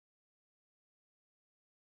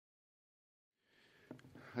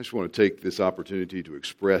I just want to take this opportunity to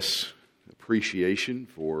express appreciation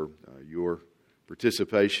for your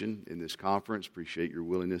participation in this conference. Appreciate your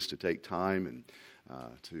willingness to take time and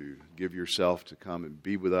to give yourself to come and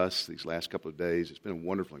be with us these last couple of days. It's been a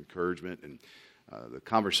wonderful encouragement, and the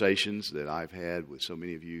conversations that I've had with so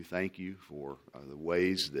many of you, thank you for the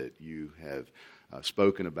ways that you have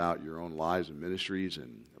spoken about your own lives and ministries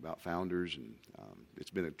and about Founders, and it's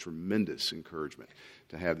been a tremendous encouragement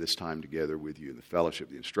to have this time together with you in the fellowship.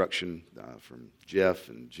 The instruction from Jeff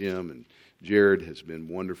and Jim and Jared has been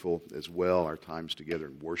wonderful as well. Our times together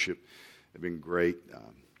in worship have been great.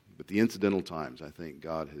 But the incidental times, I think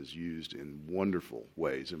God has used in wonderful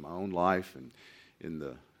ways in my own life and in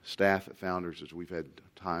the staff at Founders. As we've had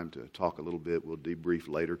time to talk a little bit, we'll debrief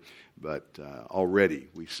later. But already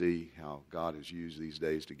we see how God has used these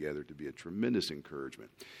days together to be a tremendous encouragement.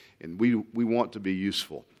 And we want to be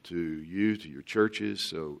useful to you, to your churches.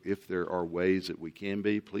 So if there are ways that we can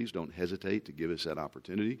be, please don't hesitate to give us that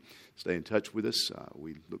opportunity. Stay in touch with us.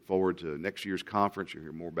 We look forward to next year's conference. You'll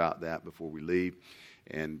hear more about that before we leave.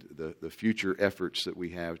 And the future efforts that we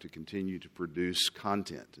have to continue to produce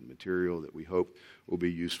content and material that we hope will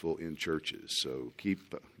be useful in churches. So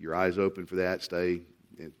keep your eyes open for that. Stay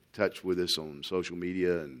in touch with us on social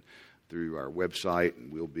media and through our website,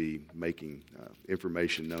 and we'll be making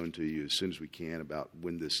information known to you as soon as we can about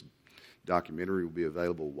when this documentary will be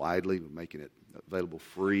available widely. We're making it available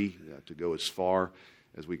free to go as far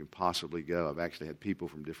as we can possibly go. I've actually had people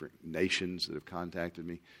from different nations that have contacted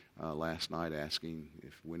me last night asking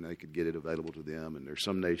when they could get it available to them. And there's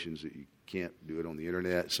some nations that you can't do it on the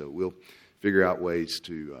internet, so we'll figure out ways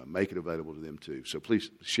to make it available to them too. So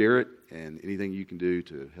please share it, and anything you can do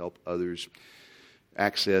to help others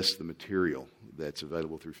access the material that's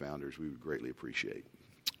available through Founders, we would greatly appreciate.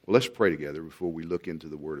 Well, let's pray together before we look into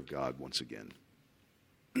the Word of God once again.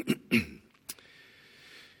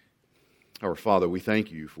 Our Father, we thank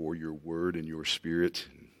you for your Word and your Spirit.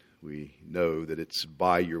 We know that it's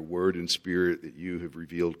by your Word and Spirit that you have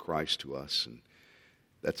revealed Christ to us. And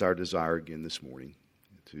that's our desire again this morning,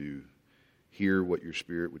 to hear what your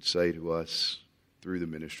Spirit would say to us through the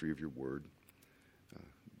ministry of your Word.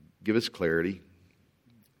 Give us clarity.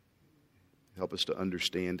 Help us to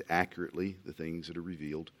understand accurately the things that are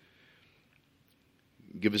revealed.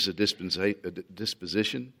 Give us a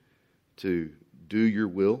disposition to do your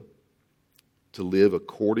will, to live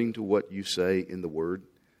according to what you say in the Word,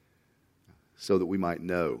 so that we might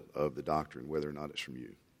know of the doctrine, whether or not it's from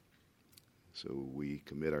you. So we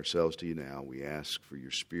commit ourselves to you now. We ask for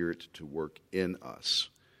your Spirit to work in us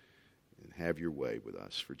and have your way with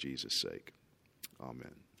us for Jesus' sake.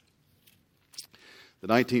 Amen. The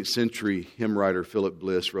 19th century hymn writer Philip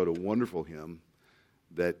Bliss wrote a wonderful hymn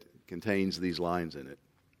that contains these lines in it.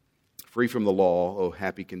 Free from the law, O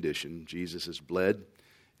happy condition, Jesus has bled,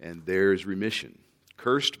 and there is remission.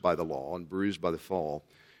 Cursed by the law and bruised by the fall,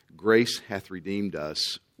 grace hath redeemed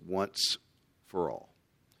us once for all.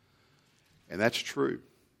 And that's true.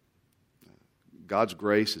 God's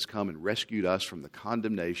grace has come and rescued us from the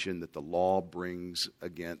condemnation that the law brings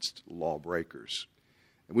against lawbreakers.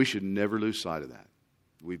 And we should never lose sight of that.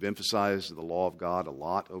 We've emphasized the law of God a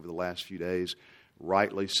lot over the last few days,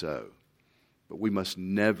 rightly so. But we must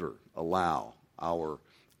never allow our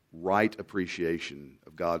right appreciation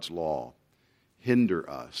of God's law hinder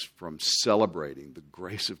us from celebrating the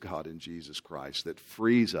grace of God in Jesus Christ that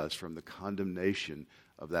frees us from the condemnation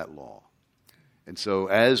of that law. And so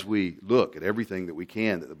as we look at everything that we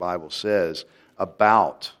can that the Bible says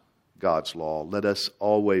about God's law, let us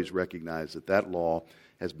always recognize that that law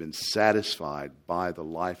has been satisfied by the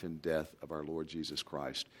life and death of our Lord Jesus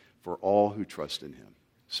Christ for all who trust in Him.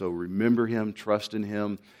 So remember Him, trust in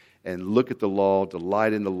Him, and look at the law,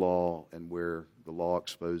 delight in the law, and where the law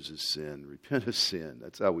exposes sin, repent of sin.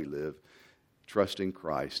 That's how we live, trusting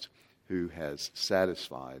Christ, who has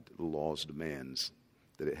satisfied the law's demands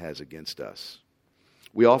that it has against us.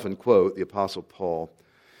 We often quote the Apostle Paul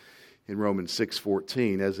in Romans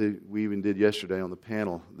 6:14, as we even did yesterday on the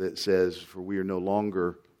panel, that says, "For we are no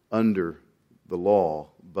longer under the law,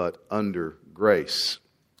 but under grace."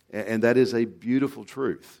 And that is a beautiful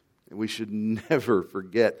truth. And we should never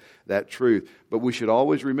forget that truth. But we should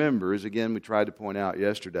always remember, as again we tried to point out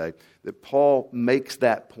yesterday, that Paul makes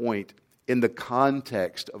that point in the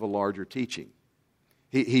context of a larger teaching.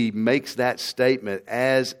 He makes that statement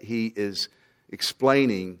as he is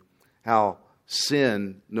explaining how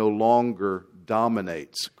sin no longer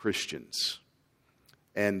dominates Christians.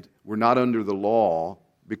 And we're not under the law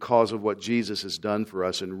because of what Jesus has done for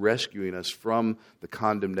us in rescuing us from the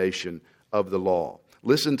condemnation of the law.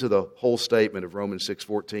 Listen to the whole statement of Romans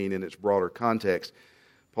 6:14 in its broader context.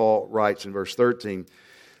 Paul writes in verse 13,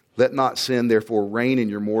 Let not sin therefore reign in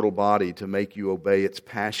your mortal body to make you obey its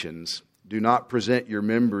passions. Do not present your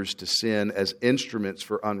members to sin as instruments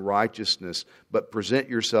for unrighteousness, but present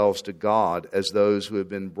yourselves to God as those who have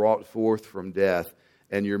been brought forth from death,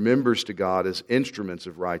 and your members to God as instruments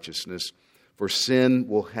of righteousness. For sin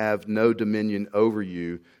will have no dominion over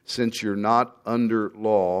you, since you're not under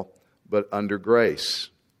law, but under grace.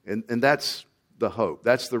 And that's the hope.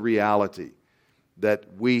 That's the reality,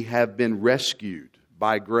 that we have been rescued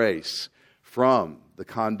by grace from the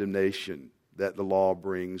condemnation that the law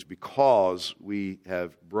brings because we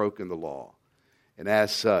have broken the law. And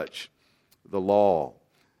as such, the law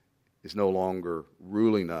is no longer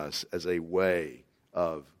ruling us as a way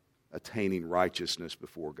of attaining righteousness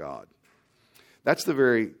before God. That's the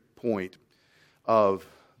very point of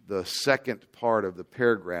the second part of the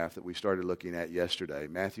paragraph that we started looking at yesterday,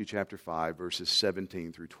 Matthew chapter 5, verses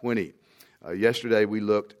 17 through 20. Yesterday we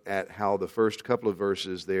looked at how the first couple of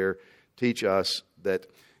verses there teach us that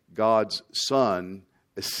God's Son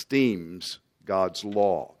esteems God's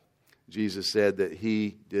law. Jesus said that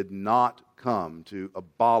He did not come to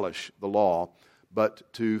abolish the law,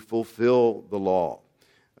 but to fulfill the law.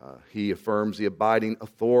 He affirms the abiding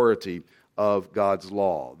authority of God's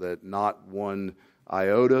law, that not one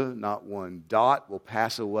iota, not one dot will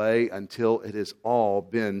pass away until it has all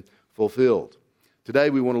been fulfilled. Today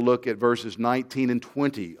we want to look at verses 19 and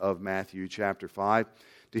 20 of Matthew chapter 5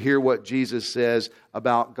 to hear what Jesus says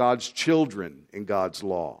about God's children in God's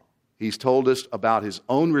law. He's told us about His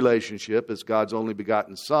own relationship as God's only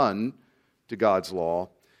begotten Son to God's law.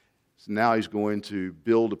 So now He's going to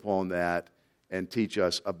build upon that and teach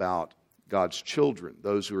us about God's children,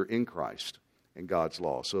 those who are in Christ and God's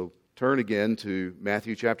law. So turn again to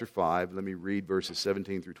Matthew chapter 5. Let me read verses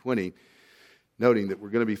 17 through 20, noting that we're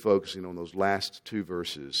going to be focusing on those last two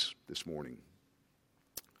verses this morning.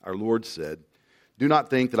 Our Lord said, "Do not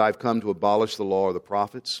think that I've come to abolish the law or the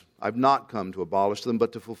prophets. I've not come to abolish them,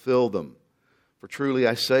 but to fulfill them. For truly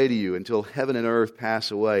I say to you, until heaven and earth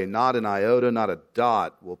pass away, not an iota, not a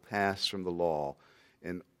dot will pass from the law,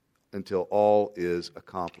 and until all is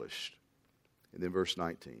accomplished." And then verse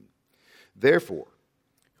 19. "Therefore,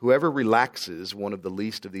 whoever relaxes one of the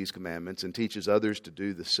least of these commandments and teaches others to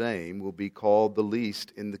do the same will be called the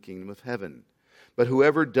least in the kingdom of heaven. But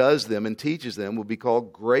whoever does them and teaches them will be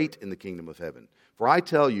called great in the kingdom of heaven. For I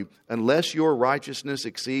tell you, unless your righteousness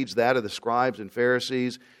exceeds that of the scribes and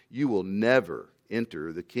Pharisees, you will never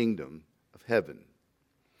enter the kingdom of heaven."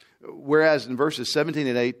 Whereas in verses 17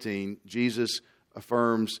 and 18, Jesus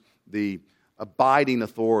affirms the abiding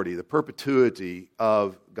authority, the perpetuity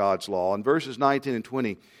of God's law. In verses 19 and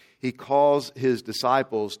 20, He calls His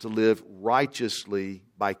disciples to live righteously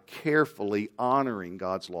by carefully honoring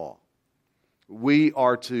God's law. We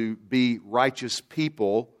are to be righteous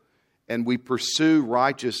people, and we pursue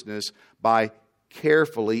righteousness by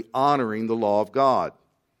carefully honoring the law of God.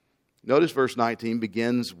 Notice verse 19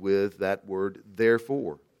 begins with that word,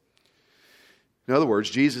 therefore. In other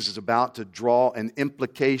words, Jesus is about to draw an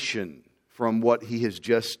implication from what He has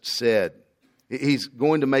just said. He's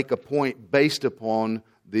going to make a point based upon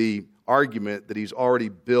the argument that He's already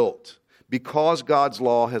built. Because God's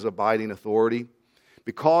law has abiding authority,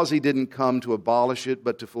 because He didn't come to abolish it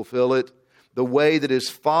but to fulfill it, the way that His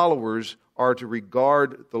followers are to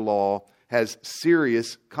regard the law has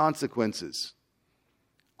serious consequences.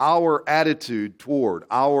 Our attitude toward,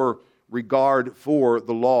 our regard for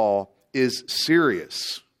the law is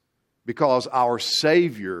serious because our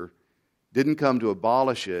Savior didn't come to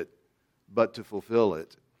abolish it, but to fulfill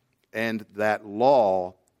it. And that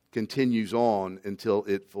law continues on until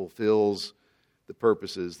it fulfills the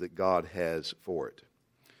purposes that God has for it.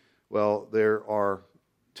 Well, there are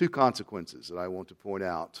two consequences that I want to point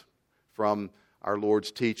out from our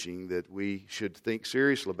Lord's teaching that we should think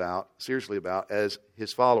seriously about as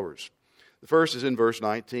His followers. The first is in verse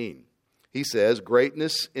 19. He says,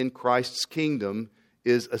 "Greatness in Christ's kingdom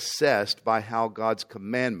is assessed by how God's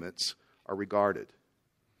commandments are regarded."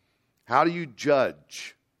 How do you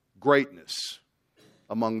judge greatness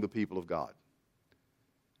among the people of God?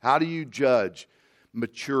 How do you judge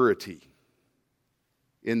maturity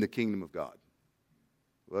in the kingdom of God?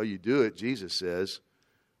 Well, you do it, Jesus says,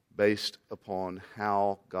 based upon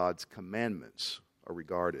how God's commandments are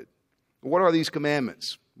regarded. What are these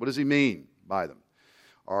commandments? What does He mean by them?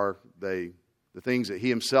 Are they the things that He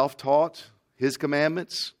Himself taught, His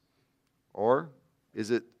commandments? Or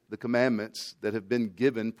is it the commandments that have been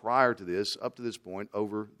given prior to this, up to this point,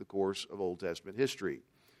 over the course of Old Testament history?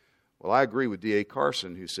 Well, I agree with D.A.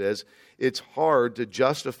 Carson, who says, it's hard to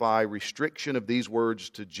justify restriction of these words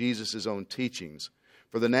to Jesus' own teachings.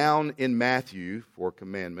 For the noun in Matthew, for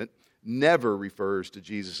commandment, never refers to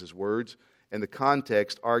Jesus' words, and the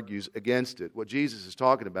context argues against it. What Jesus is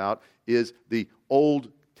talking about is the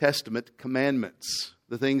Old Testament commandments,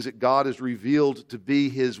 the things that God has revealed to be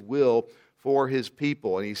His will for His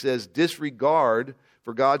people. And He says disregard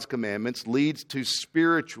for God's commandments leads to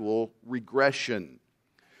spiritual regression.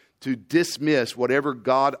 To dismiss whatever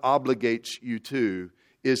God obligates you to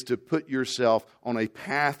is to put yourself on a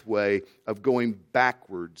pathway of going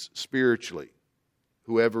backwards spiritually.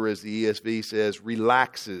 Whoever, as the ESV says,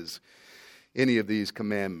 relaxes any of these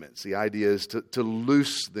commandments. The idea is to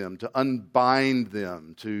loose them, to unbind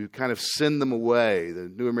them, to kind of send them away. The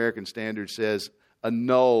New American Standard says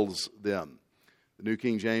annuls them. The New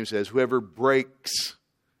King James says whoever breaks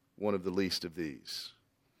one of the least of these.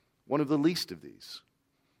 One of the least of these.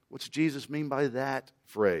 What's Jesus mean by that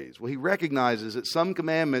phrase? Well, He recognizes that some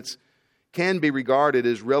commandments can be regarded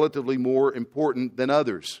as relatively more important than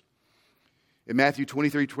others. In Matthew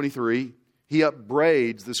 23:23, He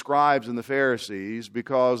upbraids the scribes and the Pharisees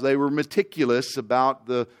because they were meticulous about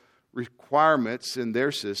the requirements in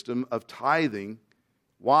their system of tithing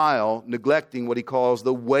while neglecting what He calls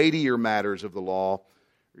the weightier matters of the law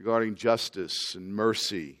regarding justice and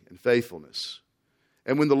mercy and faithfulness.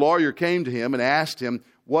 And when the lawyer came to Him and asked Him,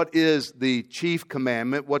 what is the chief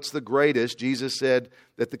commandment? What's the greatest? Jesus said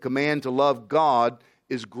that the command to love God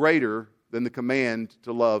is greater than the command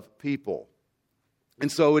to love people.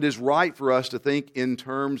 And so it is right for us to think in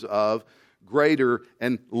terms of greater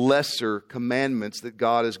and lesser commandments that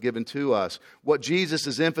God has given to us. What Jesus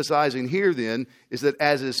is emphasizing here then is that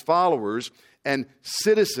as His followers and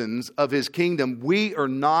citizens of His kingdom, we are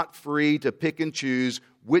not free to pick and choose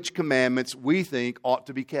which commandments we think ought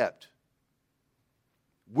to be kept.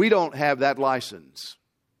 We don't have that license.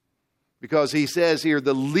 Because He says here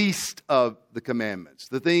the least of the commandments,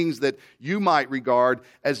 the things that you might regard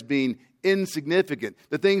as being insignificant,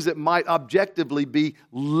 the things that might objectively be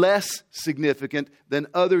less significant than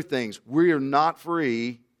other things. We are not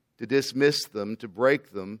free to dismiss them, to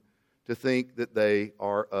break them, to think that they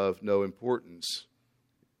are of no importance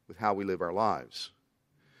with how we live our lives.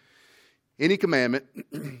 Any commandment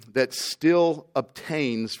that still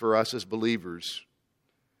obtains for us as believers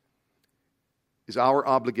is our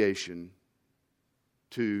obligation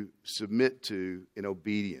to submit to in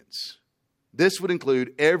obedience. This would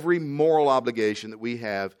include every moral obligation that we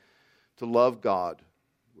have to love God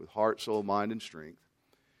with heart, soul, mind, and strength,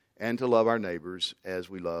 and to love our neighbors as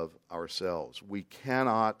we love ourselves. We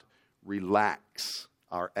cannot relax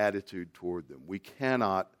our attitude toward them. We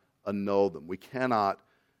cannot annul them. We cannot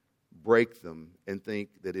break them and think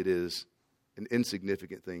that it is an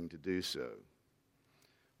insignificant thing to do so.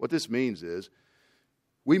 What this means is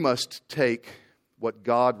we must take what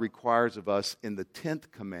God requires of us in the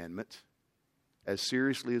 10th commandment as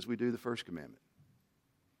seriously as we do the first commandment.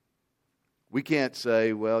 We can't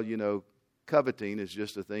say, well, coveting is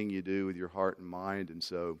just a thing you do with your heart and mind, and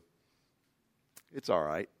so it's all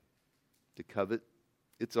right to covet.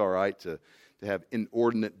 It's all right to have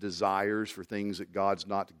inordinate desires for things that God's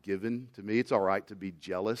not given to me. It's all right to be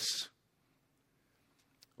jealous.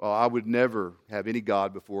 Well, I would never have any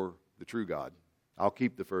God before the true God. I'll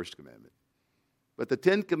keep the first commandment. But the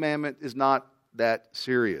 10th commandment is not that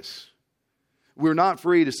serious. We're not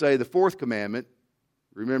free to say the fourth commandment,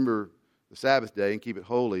 remember the Sabbath day and keep it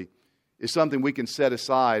holy, is something we can set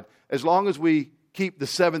aside as long as we keep the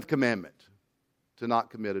 7th commandment to not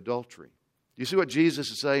commit adultery. Do you see what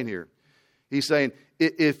Jesus is saying here? He's saying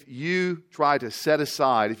if you try to set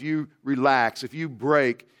aside, if you relax, if you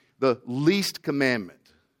break the least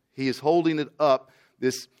commandment, He is holding it up,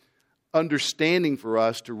 this understanding for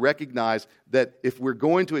us to recognize that if we're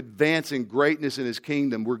going to advance in greatness in His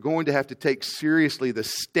kingdom, we're going to have to take seriously the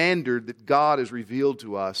standard that God has revealed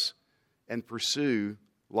to us and pursue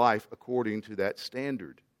life according to that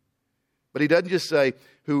standard. But He doesn't just say,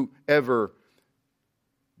 whoever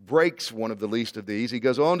breaks one of the least of these. He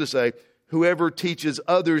goes on to say, whoever teaches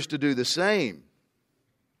others to do the same.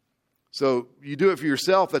 So you do it for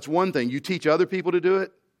yourself, that's one thing. You teach other people to do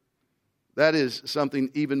it, that is something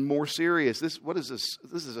even more serious. This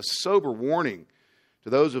is a sober warning to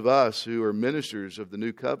those of us who are ministers of the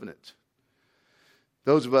new covenant.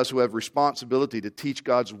 Those of us who have responsibility to teach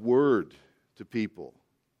God's word to people.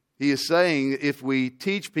 He is saying if we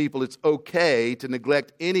teach people it's okay to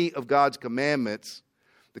neglect any of God's commandments,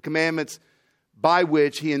 the commandments by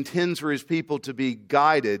which He intends for His people to be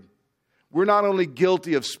guided, we're not only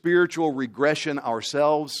guilty of spiritual regression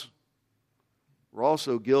ourselves, we're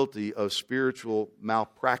also guilty of spiritual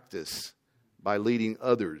malpractice by leading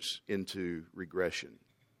others into regression.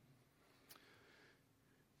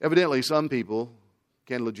 Evidently, some people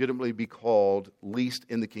can legitimately be called least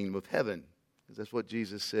in the kingdom of heaven. Because that's what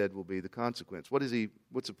Jesus said will be the consequence. What's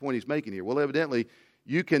the point he's making here? Well, evidently,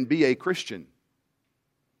 you can be a Christian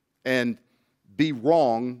and be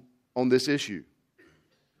wrong on this issue.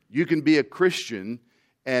 You can be a Christian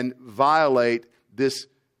and violate this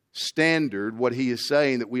standard, what he is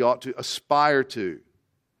saying that we ought to aspire to.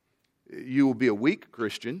 You will be a weak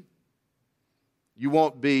Christian. You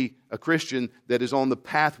won't be a Christian that is on the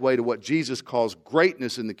pathway to what Jesus calls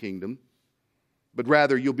greatness in the kingdom, but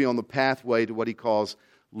rather you'll be on the pathway to what he calls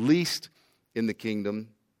least in the kingdom.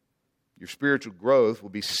 Your spiritual growth will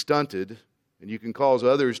be stunted, and you can cause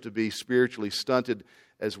others to be spiritually stunted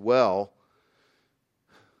as well.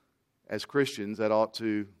 As Christians, that ought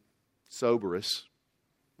to sober us.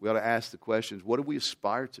 We ought to ask the questions, what do we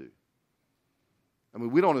aspire to? I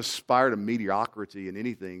mean, we don't aspire to mediocrity in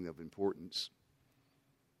anything of importance.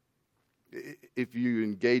 If you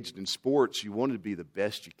engaged in sports, you want to be the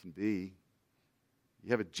best you can be.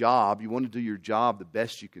 You have a job, you want to do your job the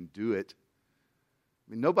best you can do it.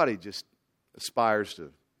 I mean, nobody just aspires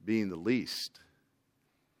to being the least.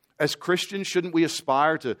 As Christians, shouldn't we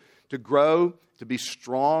aspire to grow, to be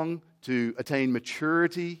strong, to attain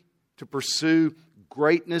maturity, to pursue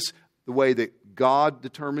greatness the way that God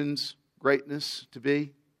determines greatness to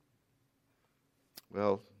be?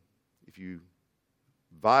 Well, if you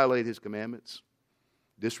violate his commandments,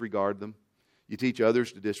 disregard them, you teach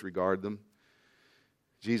others to disregard them,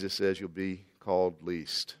 Jesus says you'll be called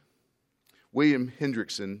least. William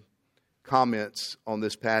Hendrickson comments on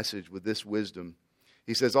this passage with this wisdom.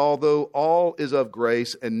 He says, although all is of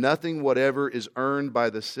grace and nothing whatever is earned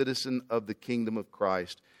by the citizen of the kingdom of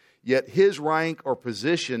Christ, yet his rank or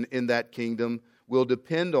position in that kingdom will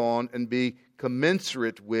depend on and be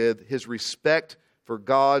commensurate with his respect for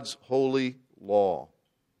God's holy law.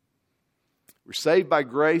 We're saved by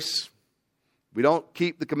grace. We don't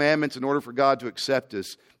keep the commandments in order for God to accept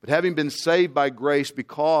us. But having been saved by grace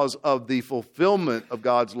because of the fulfillment of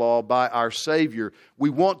God's law by our Savior, we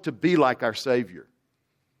want to be like our Savior.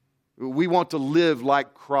 We want to live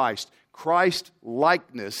like Christ.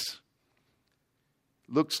 Christ-likeness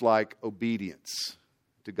looks like obedience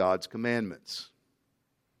to God's commandments.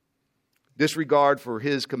 Disregard for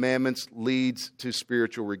his commandments leads to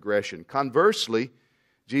spiritual regression. Conversely,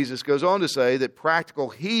 Jesus goes on to say that practical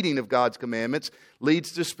heeding of God's commandments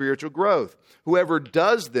leads to spiritual growth. Whoever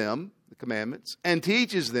does them, the commandments, and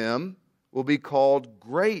teaches them will be called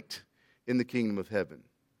great in the kingdom of heaven.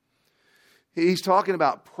 He's talking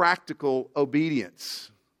about practical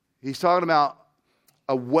obedience. He's talking about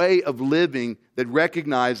a way of living that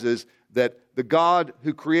recognizes that the God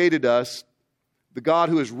who created us, the God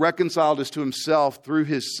who has reconciled us to himself through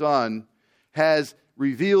his Son, has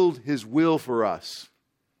revealed his will for us.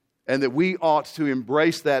 And that we ought to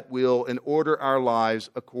embrace that will and order our lives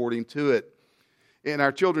according to it. In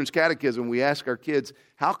our children's catechism, we ask our kids,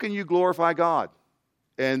 how can you glorify God?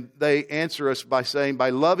 And they answer us by saying,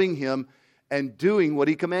 by loving him and doing what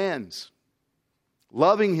he commands.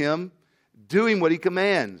 Loving him, doing what he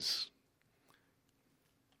commands.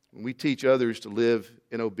 When we teach others to live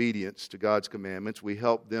in obedience to God's commandments, we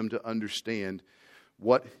help them to understand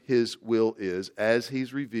what his will is as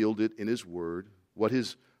he's revealed it in his word, what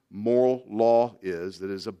his moral law is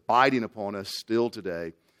that is abiding upon us still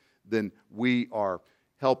today, then we are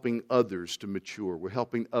helping others to mature. We're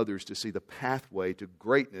helping others to see the pathway to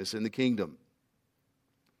greatness in the kingdom.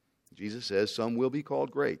 Jesus says some will be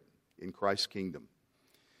called great in Christ's kingdom.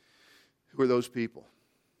 Who are those people?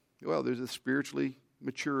 Well, there's the spiritually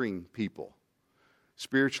maturing people,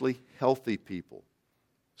 spiritually healthy people,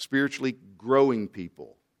 spiritually growing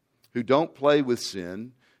people who don't play with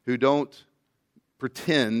sin, who don't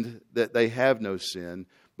pretend that they have no sin,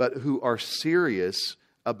 but who are serious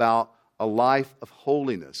about a life of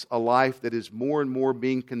holiness, a life that is more and more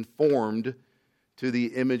being conformed to the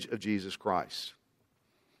image of Jesus Christ.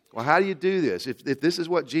 Well, how do you do this? If this is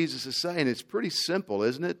what Jesus is saying, it's pretty simple,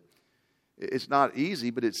 isn't it? It's not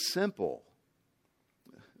easy, but it's simple.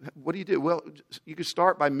 What do you do? Well, you could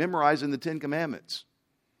start by memorizing the Ten Commandments.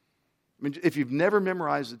 I mean, if you've never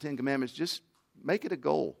memorized the Ten Commandments, just make it a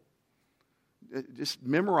goal. Just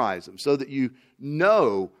memorize them so that you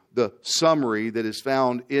know the summary that is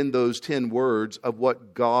found in those 10 words of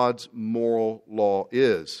what God's moral law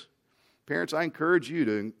is. Parents, I encourage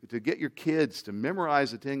you to get your kids to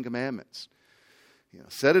memorize the 10 Commandments.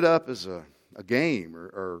 Set it up as a game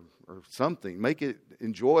or something. Make it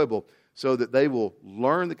enjoyable so that they will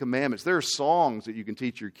learn the commandments. There are songs that you can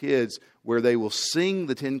teach your kids where they will sing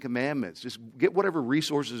the 10 Commandments. Just get whatever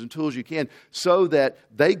resources and tools you can so that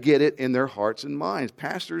they get it in their hearts and minds.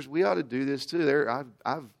 Pastors, we ought to do this too.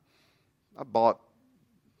 I bought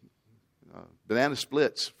banana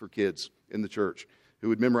splits for kids in the church who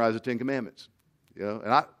would memorize the Ten Commandments.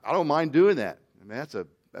 And I don't mind doing that. I mean,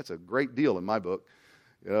 that's a great deal in my book.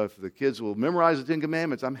 If the kids will memorize the Ten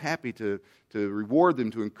Commandments, I'm happy to reward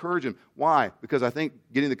them, to encourage them. Why? Because I think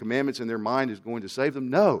getting the commandments in their mind is going to save them?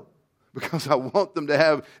 No. Because I want them to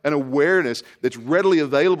have an awareness that's readily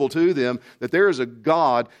available to them that there is a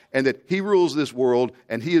God and that He rules this world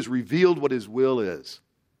and He has revealed what His will is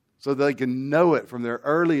so that they can know it from their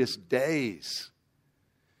earliest days.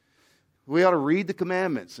 We ought to read the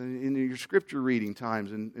commandments in your scripture reading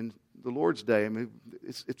times in the Lord's Day. I mean,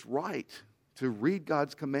 it's right to read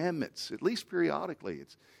God's commandments, at least periodically.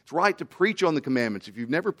 It's right to preach on the commandments. If you've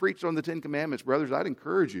never preached on the Ten Commandments, brothers, I'd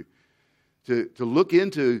encourage you to look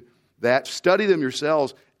into that, study them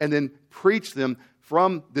yourselves, and then preach them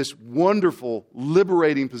from this wonderful,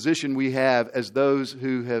 liberating position we have as those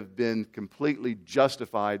who have been completely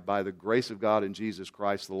justified by the grace of God in Jesus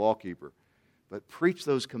Christ, the lawkeeper. But preach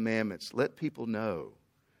those commandments. Let people know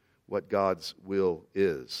what God's will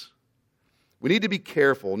is. We need to be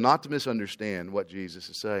careful not to misunderstand what Jesus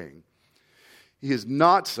is saying. He is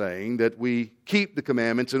not saying that we keep the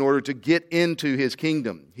commandments in order to get into His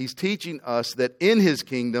kingdom. He's teaching us that in His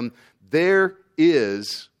kingdom there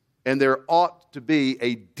is and there ought to be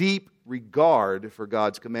a deep regard for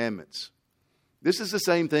God's commandments. This is the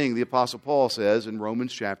same thing the Apostle Paul says in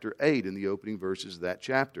Romans chapter 8 in the opening verses of that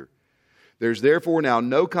chapter. There's therefore now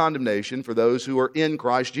no condemnation for those who are in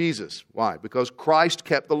Christ Jesus. Why? Because Christ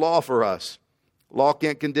kept the law for us. Law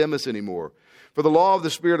can't condemn us anymore. For the law of the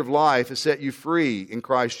Spirit of life has set you free in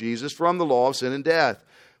Christ Jesus from the law of sin and death.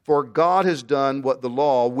 For God has done what the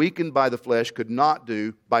law, weakened by the flesh, could not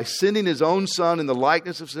do. By sending His own Son in the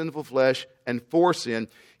likeness of sinful flesh and for sin,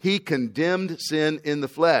 He condemned sin in the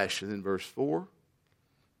flesh. And then verse 4,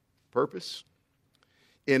 purpose.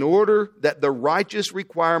 In order that the righteous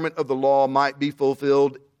requirement of the law might be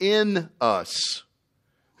fulfilled in us,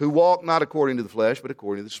 who walk not according to the flesh, but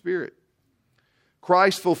according to the Spirit.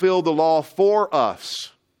 Christ fulfilled the law for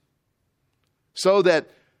us so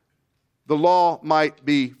that the law might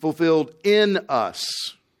be fulfilled in us.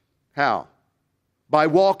 How? By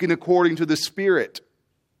walking according to the Spirit.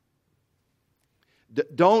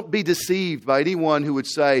 Don't be deceived by anyone who would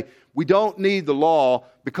say, we don't need the law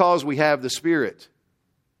because we have the Spirit.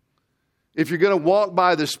 If you're going to walk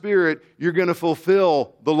by the Spirit, you're going to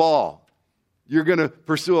fulfill the law. You're going to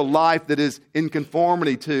pursue a life that is in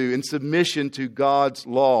conformity to, in submission to God's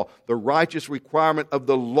law. The righteous requirement of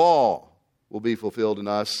the law will be fulfilled in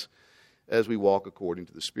us as we walk according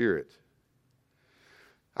to the Spirit.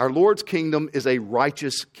 Our Lord's kingdom is a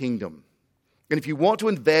righteous kingdom. And if you want to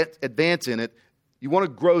advance in it, you want to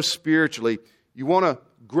grow spiritually, you want to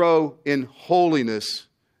grow in holiness,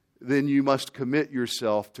 then you must commit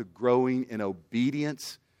yourself to growing in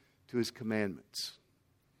obedience to His commandments.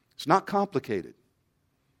 It's not complicated.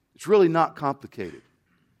 It's really not complicated.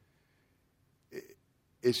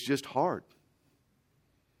 It's just hard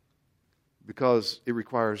because it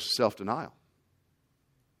requires self-denial.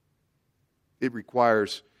 It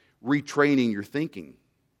requires retraining your thinking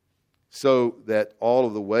so that all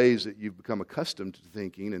of the ways that you've become accustomed to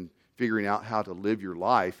thinking and figuring out how to live your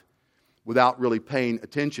life without really paying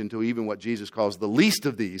attention to even what Jesus calls the least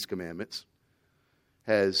of these commandments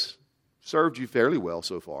has served you fairly well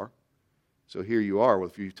so far. So here you are. Well,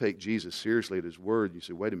 if you take Jesus seriously at His word, you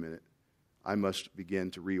say, wait a minute, I must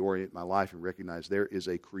begin to reorient my life and recognize there is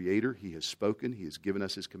a Creator. He has spoken. He has given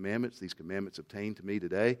us His commandments. These commandments obtain to me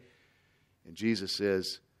today. And Jesus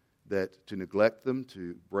says that to neglect them,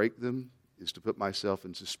 to break them, is to put myself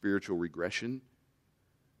into spiritual regression.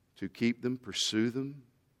 To keep them, pursue them,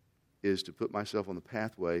 is to put myself on the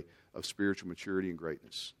pathway of spiritual maturity and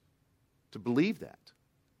greatness. To believe that,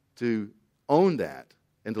 to own that,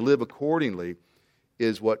 and to live accordingly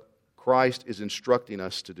is what Christ is instructing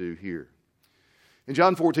us to do here. In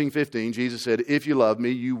John 14:15, Jesus said, if you love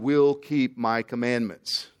me, you will keep my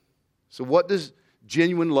commandments. So what does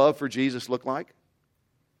genuine love for Jesus look like?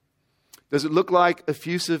 Does it look like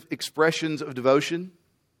effusive expressions of devotion?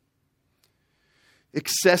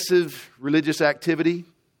 Excessive religious activity?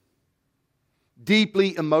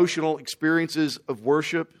 Deeply emotional experiences of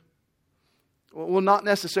worship? Well, not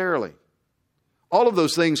necessarily. All of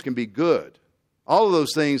those things can be good. All of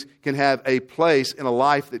those things can have a place in a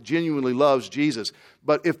life that genuinely loves Jesus.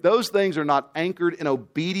 But if those things are not anchored in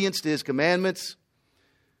obedience to His commandments,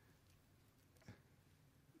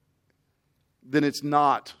 then it's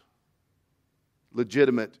not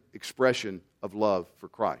legitimate expression of love for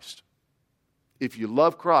Christ. If you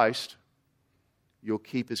love Christ, you'll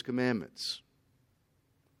keep His commandments.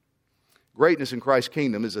 Greatness in Christ's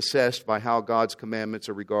kingdom is assessed by how God's commandments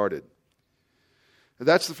are regarded.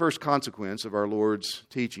 That's the first consequence of our Lord's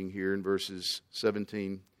teaching here in verses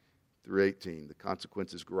 17 through 18. The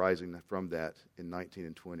consequences arising from that in 19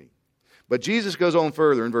 and 20. But Jesus goes on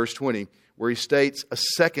further in verse 20, where he states a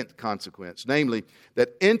second consequence, namely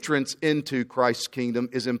that entrance into Christ's kingdom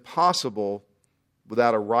is impossible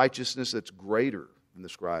without a righteousness that's greater than the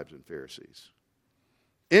scribes and Pharisees.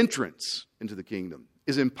 Entrance into the kingdom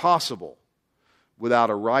is impossible without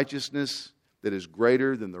a righteousness that is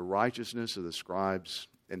greater than the righteousness of the scribes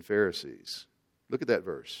and Pharisees. Look at that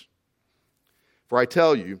verse. For I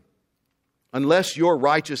tell you, unless your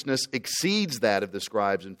righteousness exceeds that of the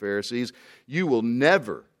scribes and Pharisees, you will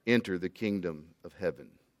never enter the kingdom of heaven.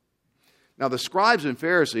 Now, the scribes and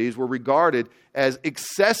Pharisees were regarded as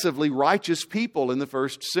excessively righteous people in the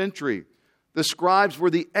first century. The scribes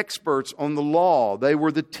were the experts on the law. They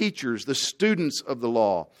were the teachers, the students of the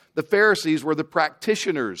law. The Pharisees were the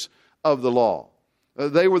practitioners of the law.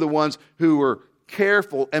 They were the ones who were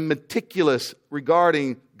careful and meticulous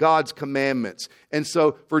regarding God's commandments. And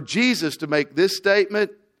so for Jesus to make this statement,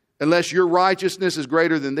 unless your righteousness is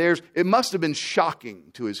greater than theirs, it must have been shocking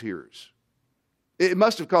to his hearers. It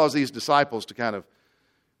must have caused these disciples to kind of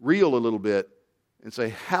reel a little bit and say,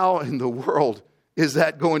 how in the world is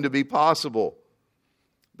that going to be possible?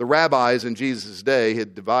 The rabbis in Jesus' day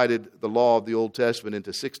had divided the law of the Old Testament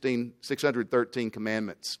into 613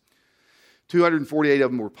 commandments. 248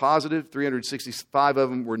 of them were positive, 365 of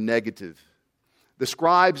them were negative. The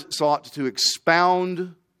scribes sought to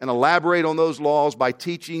expound and elaborate on those laws by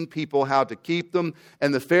teaching people how to keep them,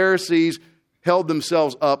 and the Pharisees held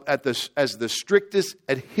themselves up as the strictest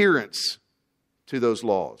adherents to those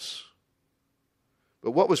laws.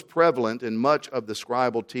 But what was prevalent in much of the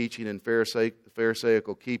scribal teaching and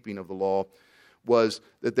Pharisaical keeping of the law was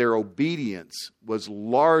that their obedience was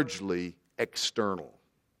largely external.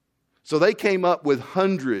 So they came up with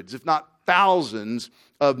hundreds, if not thousands,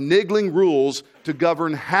 of niggling rules to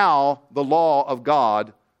govern how the law of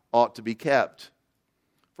God ought to be kept.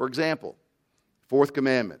 For example, fourth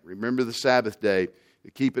commandment, remember the Sabbath day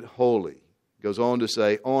to keep it holy. It goes on to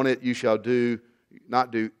say, on it you shall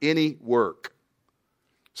not do any work.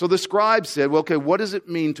 So the scribes said, well, okay, what does it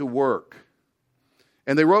mean to work?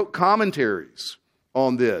 And they wrote commentaries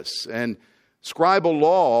on this. And scribal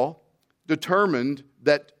law determined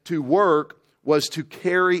that to work was to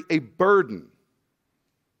carry a burden.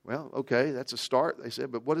 Well, okay, that's a start, they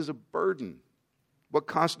said, but what is a burden? What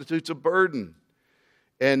constitutes a burden?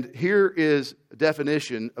 And here is a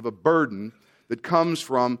definition of a burden that comes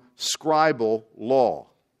from scribal law.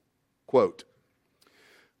 Quote,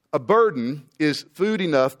 a burden is food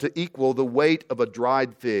enough to equal the weight of a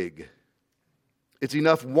dried fig. It's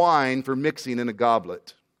enough wine for mixing in a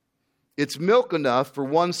goblet. It's milk enough for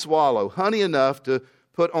one swallow, honey enough to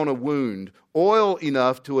put on a wound, oil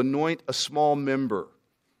enough to anoint a small member,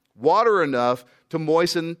 water enough to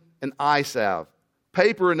moisten an eye salve,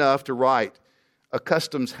 paper enough to write a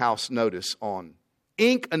customs house notice on,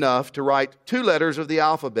 ink enough to write 2 letters of the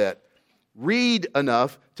alphabet, reed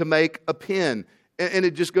enough to make a pen. And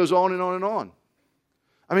it just goes on and on and on.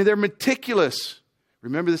 I mean, they're meticulous.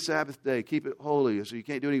 Remember the Sabbath day. Keep it holy so you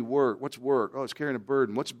can't do any work. What's work? Oh, it's carrying a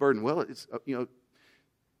burden. What's a burden? Well, it's,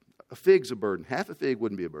 a fig's a burden. Half a fig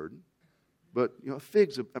wouldn't be a burden. But, a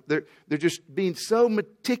fig's they're just being so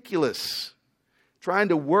meticulous, trying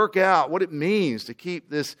to work out what it means to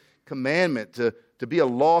keep this commandment, to be a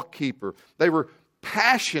law keeper. They were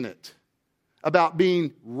passionate about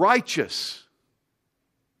being righteous.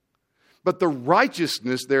 But the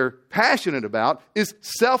righteousness they're passionate about is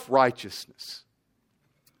self-righteousness.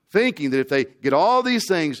 Thinking that if they get all these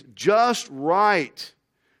things just right,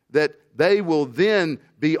 that they will then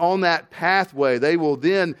be on that pathway. They will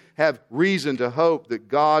then have reason to hope that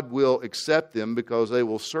God will accept them because they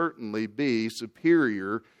will certainly be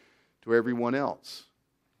superior to everyone else.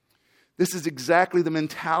 This is exactly the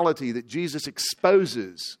mentality that Jesus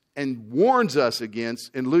exposes and warns us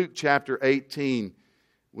against in Luke chapter 18,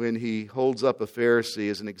 when he holds up a Pharisee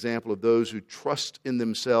as an example of those who trust in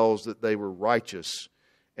themselves that they were righteous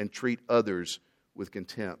and treat others with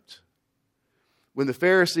contempt. When the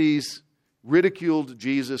Pharisees ridiculed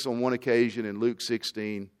Jesus on one occasion in Luke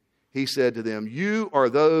 16, he said to them, you are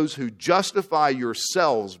those who justify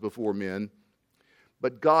yourselves before men,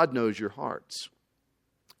 but God knows your hearts.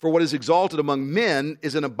 For what is exalted among men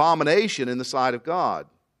is an abomination in the sight of God.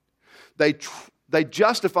 They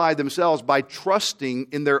justified themselves by trusting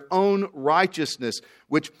in their own righteousness,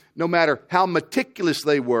 which, no matter how meticulous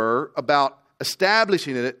they were about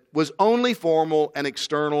establishing it, was only formal and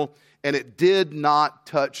external, and it did not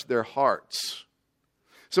touch their hearts.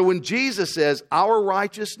 So when Jesus says our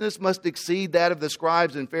righteousness must exceed that of the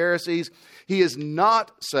scribes and Pharisees, he is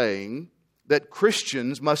not saying that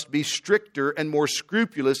Christians must be stricter and more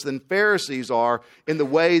scrupulous than Pharisees are in the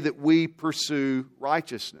way that we pursue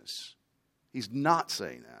righteousness. He's not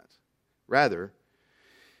saying that. Rather,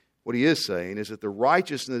 what he is saying is that the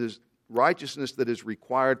righteousness that is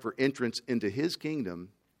required for entrance into his kingdom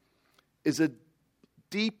is a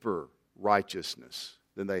deeper righteousness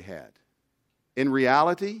than they had. In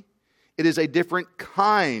reality, it is a different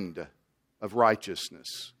kind of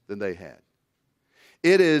righteousness than they had.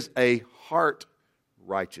 It is a heart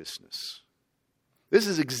righteousness. This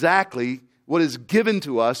is exactly what is given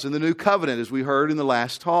to us in the new covenant, as we heard in the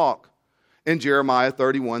last talk. In Jeremiah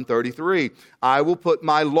 31:33, I will put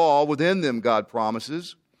my law within them, God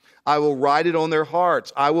promises. I will write it on their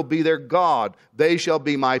hearts. I will be their God. They shall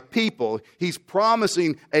be my people. He's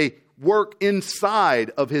promising a work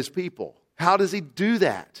inside of his people. How does he do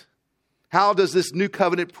that? How does this new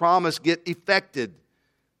covenant promise get effected?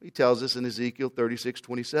 He tells us in Ezekiel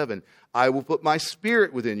 36:27, I will put my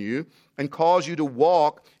spirit within you and cause you to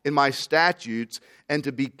walk in my statutes and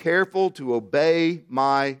to be careful to obey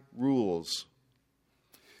my rules.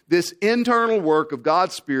 This internal work of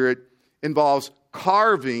God's Spirit involves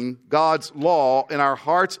carving God's law in our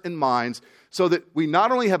hearts and minds so that we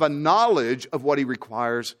not only have a knowledge of what he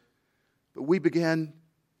requires, but we begin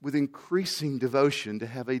with increasing devotion to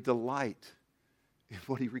have a delight in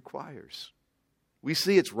what he requires. We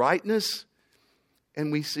see its rightness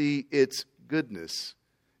and we see its goodness.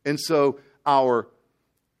 And so our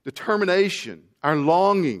determination, our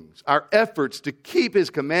longings, our efforts to keep his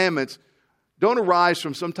commandments don't arise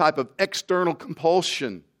from some type of external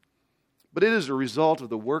compulsion, but it is a result of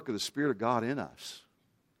the work of the Spirit of God in us.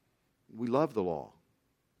 We love the law.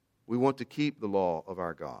 We want to keep the law of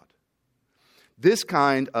our God. This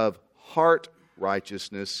kind of heart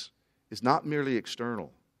righteousness is not merely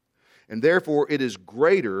external, and therefore it is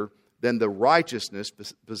greater than the righteousness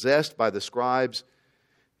possessed by the scribes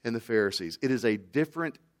and the Pharisees. It is a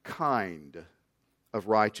different kind of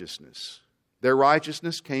righteousness. Their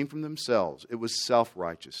righteousness came from themselves. It was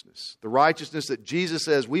self-righteousness. The righteousness that Jesus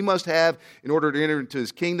says we must have in order to enter into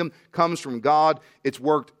his kingdom comes from God. It's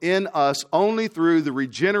worked in us only through the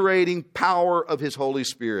regenerating power of his Holy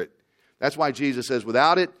Spirit. That's why Jesus says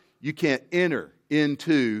without it, you can't enter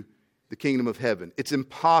into the kingdom of heaven. It's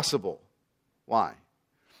impossible. Why?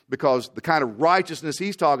 Because the kind of righteousness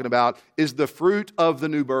he's talking about is the fruit of the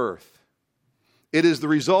new birth. It is the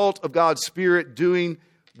result of God's Spirit doing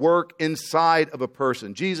work inside of a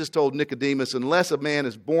person. Jesus told Nicodemus, unless a man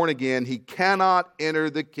is born again, he cannot enter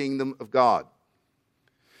the kingdom of God.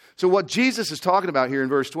 So what Jesus is talking about here in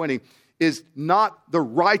verse 20 is not the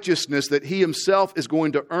righteousness that he himself is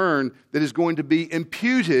going to earn that is going to be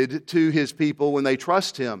imputed to his people when they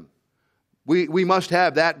trust him. We must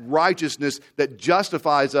have that righteousness that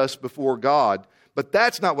justifies us before God. But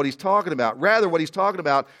that's not what he's talking about. Rather, what he's talking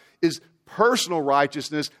about is personal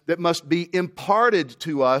righteousness that must be imparted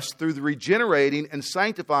to us through the regenerating and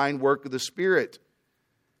sanctifying work of the Spirit.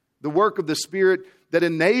 The work of the Spirit that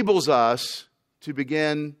enables us to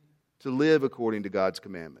begin to live according to God's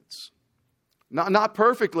commandments. Not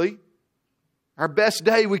perfectly. Our best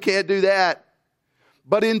day, we can't do that.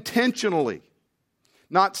 But intentionally.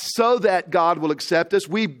 Not so that God will accept us.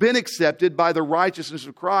 We've been accepted by the righteousness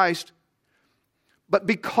of Christ. But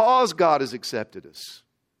because God has accepted us.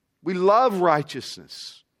 We love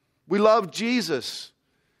righteousness. We love Jesus.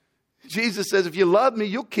 Jesus says, if you love me,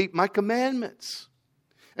 you'll keep my commandments.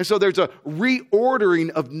 And so there's a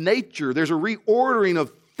reordering of nature. There's a reordering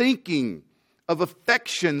of thinking, of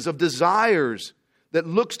affections, of desires that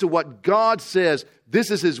looks to what God says.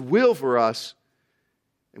 This is his will for us.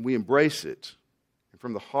 And we embrace it. And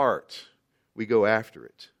from the heart, we go after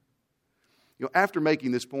it. You know, after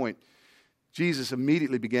making this point, Jesus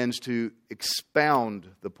immediately begins to expound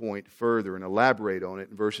the point further and elaborate on it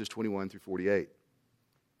in verses 21 through 48.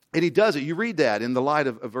 And he does it. You read that in the light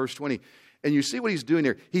of verse 20. And you see what he's doing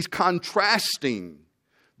here. He's contrasting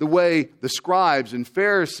the way the scribes and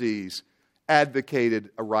Pharisees advocated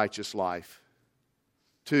a righteous life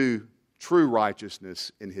to true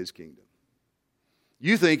righteousness in his kingdom.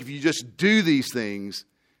 You think if you just do these things,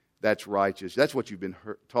 that's righteous. That's what you've been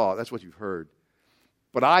taught. That's what you've heard.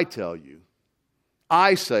 But I tell you,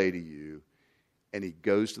 I say to you, and he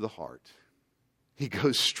goes to the heart. He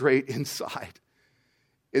goes straight inside.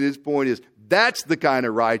 And his point is, that's the kind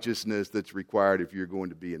of righteousness that's required if you're going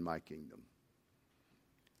to be in my kingdom.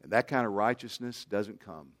 And that kind of righteousness doesn't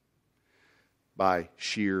come by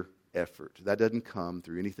sheer effort. That doesn't come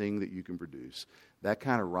through anything that you can produce. That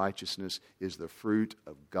kind of righteousness is the fruit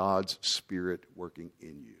of God's Spirit working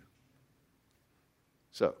in you.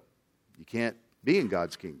 So, you can't be in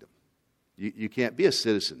God's kingdom. You can't be a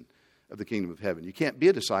citizen of the kingdom of heaven. You can't be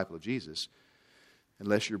a disciple of Jesus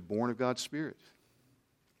unless you're born of God's Spirit.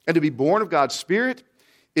 And to be born of God's Spirit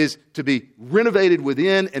is to be renovated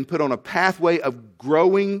within and put on a pathway of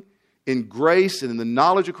growing in grace and in the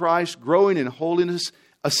knowledge of Christ, growing in holiness,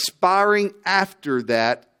 aspiring after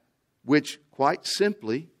that which quite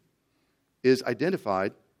simply is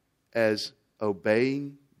identified as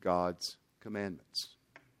obeying God's commandments.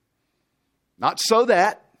 Not so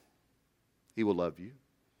that He will love you,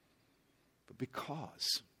 but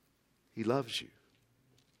because He loves you.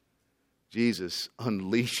 Jesus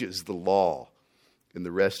unleashes the law in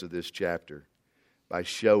the rest of this chapter by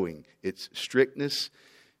showing its strictness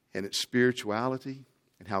and its spirituality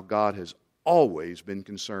and how God has always been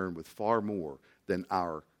concerned with far more than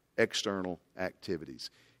our external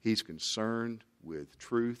activities. He's concerned with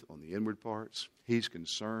truth on the inward parts. He's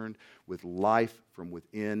concerned with life from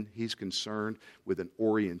within. He's concerned with an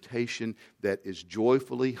orientation that is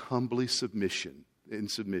joyfully, humbly in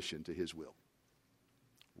submission to His will.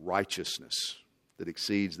 Righteousness that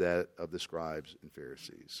exceeds that of the scribes and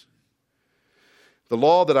Pharisees. The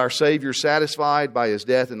law that our Savior satisfied by His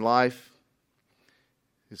death and life,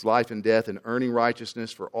 His life and death and earning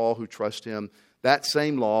righteousness for all who trust Him, that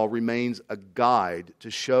same law remains a guide to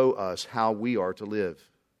show us how we are to live.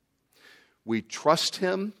 We trust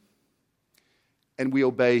Him and we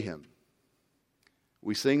obey Him.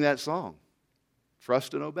 We sing that song,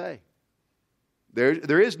 trust and obey.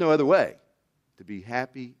 There is no other way to be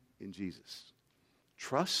happy in Jesus.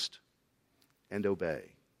 Trust and obey.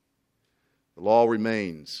 The law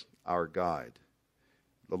remains our guide.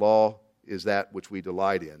 The law is that which we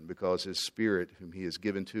delight in because His Spirit, whom He has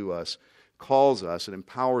given to us, calls us and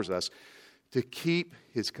empowers us to keep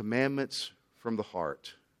His commandments from the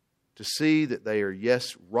heart, to see that they are,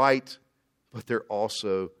 yes, right, but they're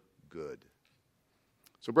also good.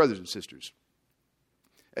 So, brothers and sisters,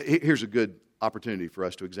 here's a good opportunity for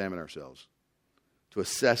us to examine ourselves, to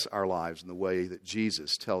assess our lives in the way that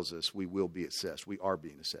Jesus tells us we will be assessed. We are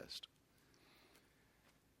being assessed.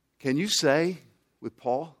 Can you say with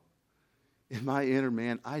Paul, in my inner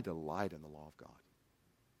man, I delight in the law of God?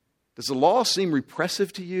 Does the law seem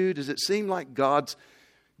repressive to you? Does it seem like God's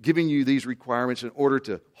giving you these requirements in order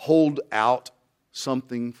to hold out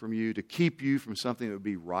something from you, to keep you from something that would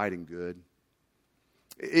be right and good?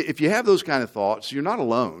 If you have those kind of thoughts, you're not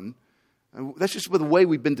alone. That's just the way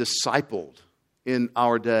we've been discipled in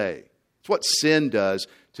our day. It's what sin does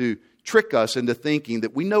to trick us into thinking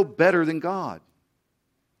that we know better than God.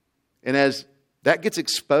 And as that gets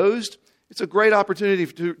exposed, it's a great opportunity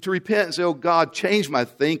to repent and say, oh God, change my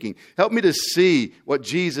thinking. Help me to see what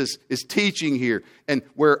Jesus is teaching here. And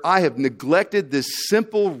where I have neglected this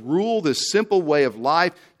simple rule, this simple way of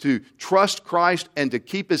life to trust Christ and to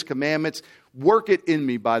keep His commandments, work it in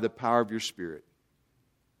me by the power of your Spirit.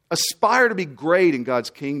 Aspire to be great in God's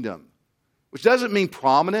kingdom, which doesn't mean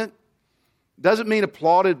prominent, doesn't mean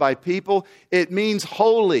applauded by people. It means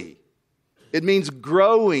holy. It means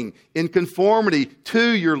growing in conformity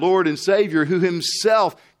to your Lord and Savior, who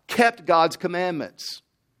Himself kept God's commandments.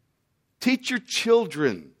 Teach your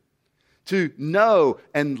children to know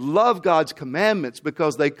and love God's commandments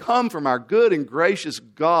because they come from our good and gracious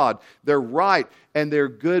God. They're right and they're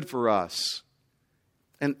good for us.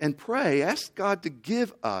 And pray, ask God to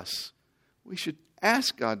give us. We should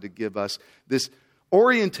ask God to give us this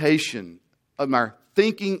orientation of our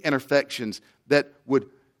thinking and affections that would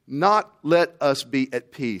not let us be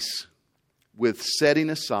at peace with setting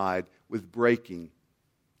aside, with breaking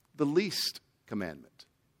the least commandment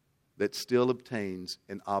that still obtains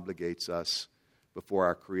and obligates us before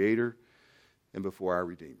our Creator and before our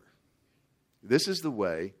Redeemer. This is the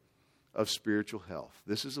way of spiritual health.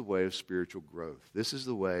 This is the way of spiritual growth. This is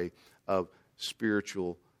the way of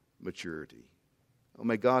spiritual maturity. Oh,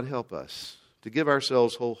 may God help us to give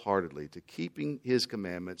ourselves wholeheartedly to keeping His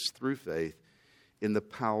commandments through faith in the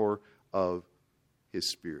power of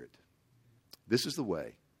His Spirit. This is the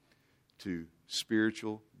way to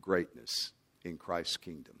spiritual greatness in Christ's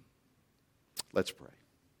kingdom. Let's pray.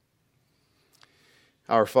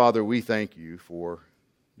 Our Father, we thank You for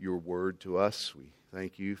Your word to us. We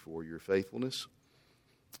thank You for Your faithfulness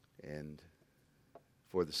and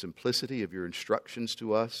for the simplicity of Your instructions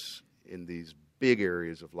to us in these big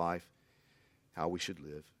areas of life, how we should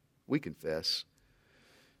live. We confess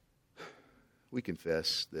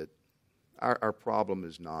that our problem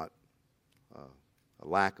is not a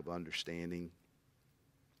lack of understanding.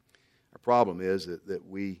 Our problem is that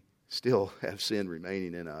we still have sin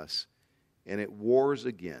remaining in us, and it wars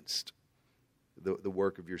against the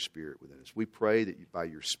work of your Spirit within us. We pray that by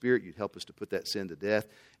your Spirit you'd help us to put that sin to death,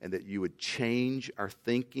 and that you would change our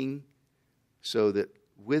thinking so that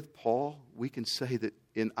with Paul we can say that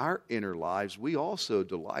in our inner lives we also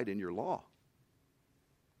delight in your law.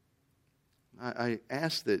 I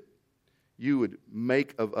ask that you would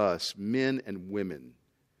make of us men and women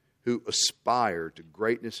who aspire to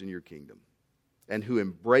greatness in your kingdom and who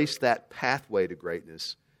embrace that pathway to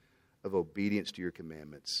greatness of obedience to your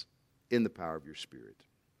commandments in the power of your Spirit.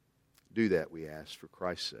 Do that, we ask, for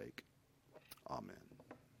Christ's sake. Amen.